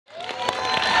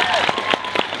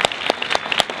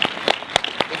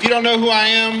If you don't know who I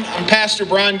am, I'm Pastor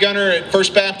Gunter at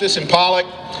First Baptist in Pollock.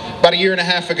 About a year and a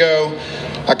half ago,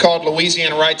 I called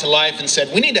Louisiana Right to Life and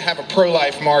said, we need to have a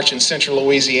pro-life march in central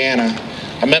Louisiana.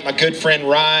 I met my good friend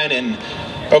Ryan, and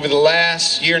over the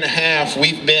last year and a half,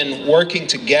 we've been working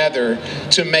together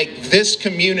to make this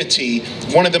community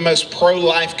one of the most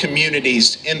pro-life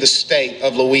communities in the state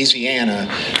of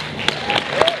Louisiana.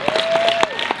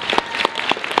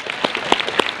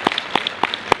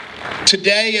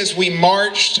 Today, as we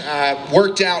marched,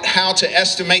 worked out how to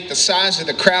estimate the size of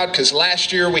the crowd, because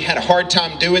last year we had a hard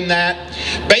time doing that.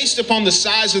 Based upon the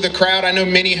size of the crowd, I know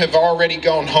many have already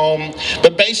gone home,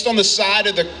 but based on the size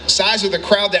of the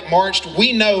crowd that marched,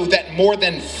 we know that more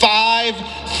than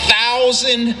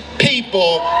 5,000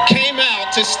 people came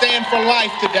out to stand for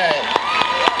life today.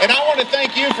 And I want to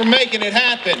thank you for making it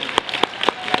happen.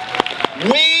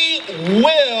 We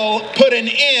will put an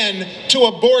end to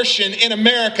abortion in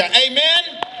America. Amen?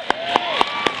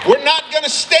 We're not going to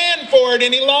stand for it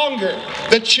any longer.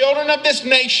 The children of this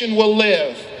nation will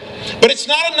live. But it's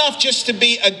not enough just to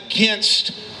be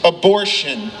against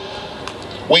abortion.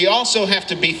 We also have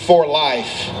to be for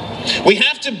life. We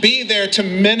have to be there to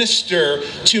minister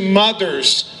to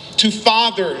mothers, to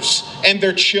fathers, and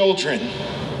their children.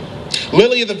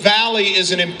 Lily of the Valley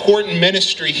is an important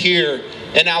ministry here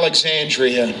in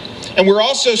Alexandria. And we're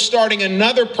also starting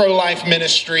another pro-life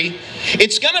ministry.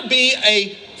 It's going to be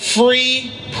a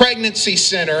free pregnancy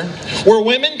center where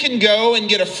women can go and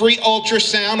get a free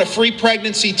ultrasound, a free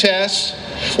pregnancy test,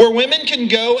 where women can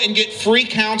go and get free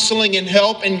counseling and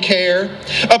help and care.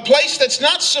 A place that's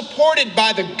not supported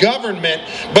by the government,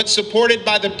 but supported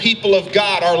by the people of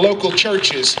God, our local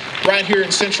churches right here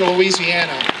in central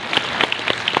Louisiana.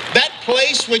 That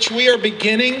place which we are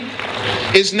beginning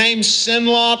is named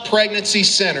Cenla Pregnancy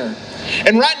Center.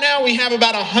 And right now we have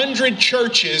about 100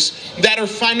 churches that are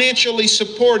financially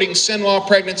supporting Cenla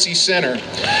Pregnancy Center.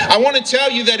 I want to tell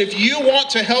you that if you want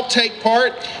to help take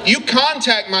part, you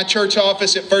contact my church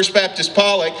office at First Baptist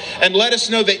Pollock and let us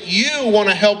know that you want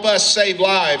to help us save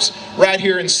lives right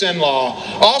here in Cenla.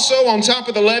 Also, on top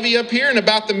of the levee up here and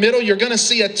about the middle, you're going to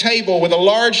see a table with a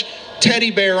large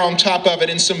teddy bear on top of it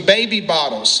and some baby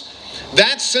bottles.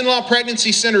 That's Cenla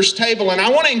Pregnancy Center's table, and I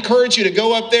want to encourage you to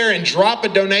go up there and drop a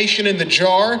donation in the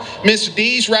jar. Miss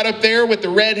D's right up there with the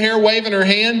red hair waving her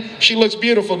hand. She looks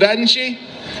beautiful, doesn't she?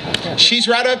 She's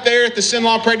right up there at the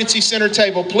Cenla Pregnancy Center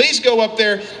table. Please go up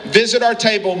there, visit our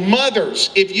table. Mothers,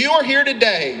 if you are here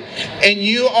today and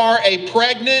you are a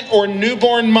pregnant or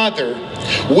newborn mother,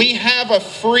 we have a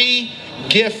free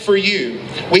gift for you.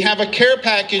 We have a care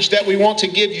package that we want to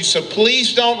give you, so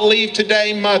please don't leave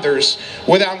today, mothers,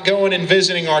 without going and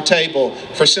visiting our table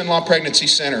for Cenla Pregnancy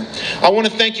Center. I want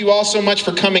to thank you all so much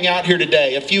for coming out here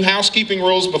today. A few housekeeping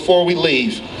rules before we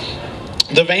leave.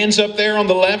 The van's up there on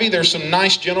the levee. There's some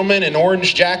nice gentlemen in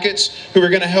orange jackets who are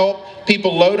going to help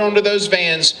people load onto those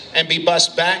vans and be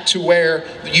bused back to where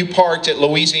you parked at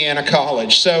Louisiana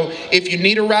College. So if you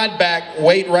need a ride back,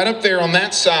 wait right up there on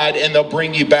that side and they'll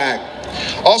bring you back.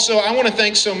 Also, I want to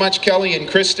thank so much Kelly and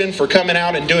Kristen for coming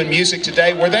out and doing music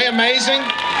today. Were they amazing?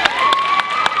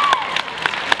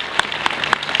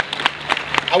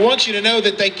 I want you to know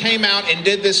that they came out and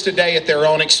did this today at their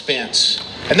own expense.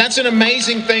 And that's an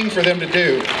amazing thing for them to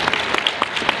do.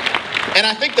 And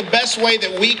I think the best way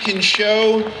that we can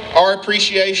show our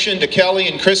appreciation to Kelly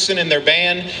and Kristen and their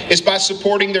band is by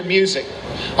supporting their music.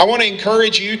 I want to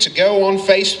encourage you to go on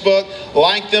Facebook,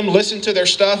 like them, listen to their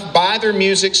stuff, buy their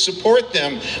music, support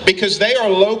them, because they are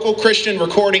local Christian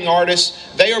recording artists.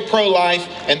 They are pro-life,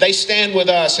 and they stand with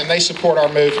us, and they support our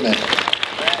movement.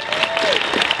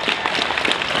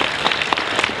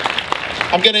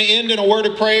 I'm going to end in a word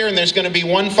of prayer, and there's going to be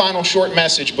one final short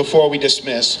message before we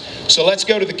dismiss. So let's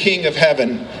go to the King of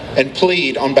Heaven and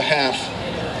plead on behalf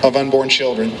of unborn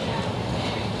children.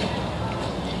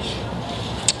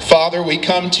 Father, we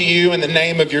come to you in the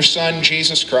name of your Son,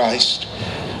 Jesus Christ.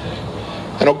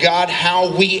 And oh God, how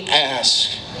we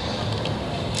ask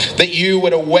that you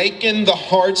would awaken the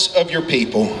hearts of your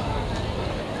people,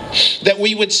 that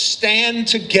we would stand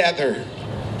together,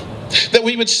 that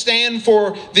we would stand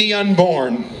for the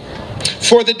unborn,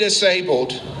 for the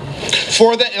disabled,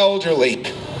 for the elderly,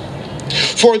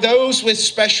 for those with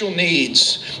special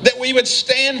needs, that we would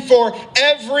stand for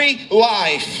every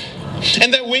life,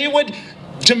 and that we would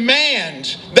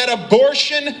demand that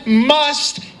abortion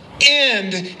must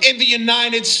end in the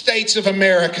United States of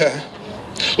America.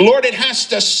 Lord, it has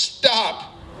to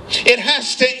stop. It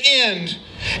has to end.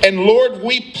 And Lord,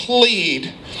 we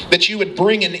plead that you would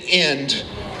bring an end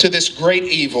to this great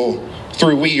evil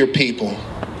through we, your people.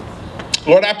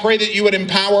 Lord, I pray that you would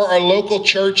empower our local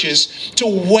churches to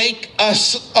wake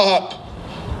us up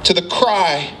to the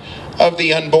cry of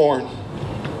the unborn.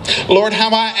 Lord, how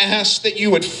I ask that you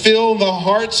would fill the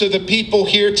hearts of the people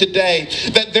here today,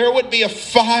 that there would be a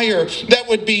fire that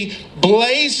would be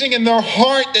blazing in their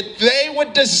heart, that they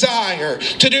would desire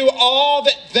to do all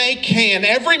that they can,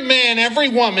 every man, every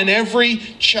woman, every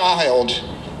child,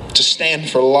 to stand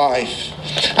for life.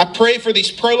 I pray for these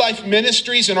pro-life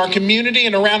ministries in our community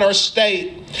and around our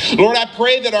state. Lord, I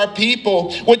pray that our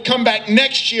people would come back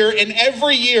next year and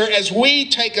every year as we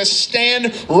take a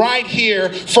stand right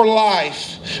here for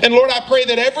life. And Lord, I pray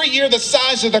that every year the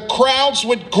size of the crowds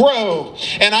would grow.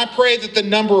 And I pray that the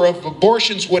number of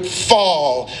abortions would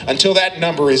fall until that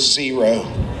number is 0.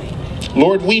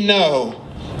 Lord, we know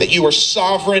that you are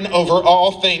sovereign over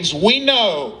all things. We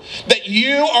know that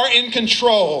you are in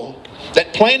control,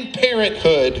 that Planned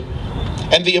Parenthood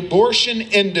and the abortion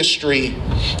industry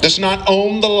does not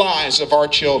own the lives of our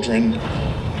children,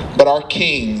 but our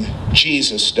King,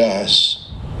 Jesus, does.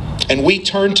 And we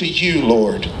turn to you,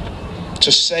 Lord,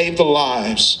 to save the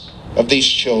lives of these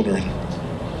children.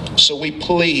 So we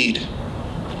plead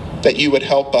that you would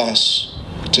help us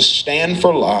to stand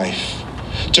for life,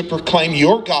 to proclaim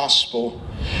your gospel,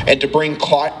 and to bring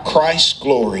Christ's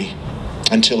glory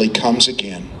until he comes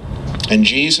again. In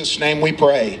Jesus' name we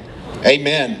pray.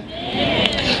 Amen.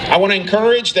 I want to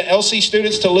encourage the LC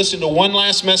students to listen to one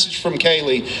last message from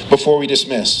Kaylee before we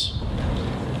dismiss.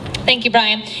 Thank you,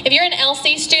 Brian. If you're an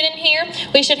LC student here,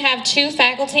 we should have 2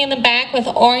 faculty in the back with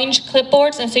orange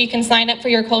clipboards, and so you can sign up for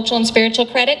your cultural and spiritual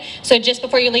credit. So just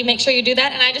before you leave, make sure you do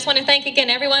that. And I just want to thank again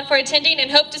everyone for attending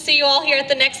and hope to see you all here at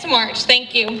the next March.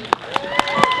 Thank you.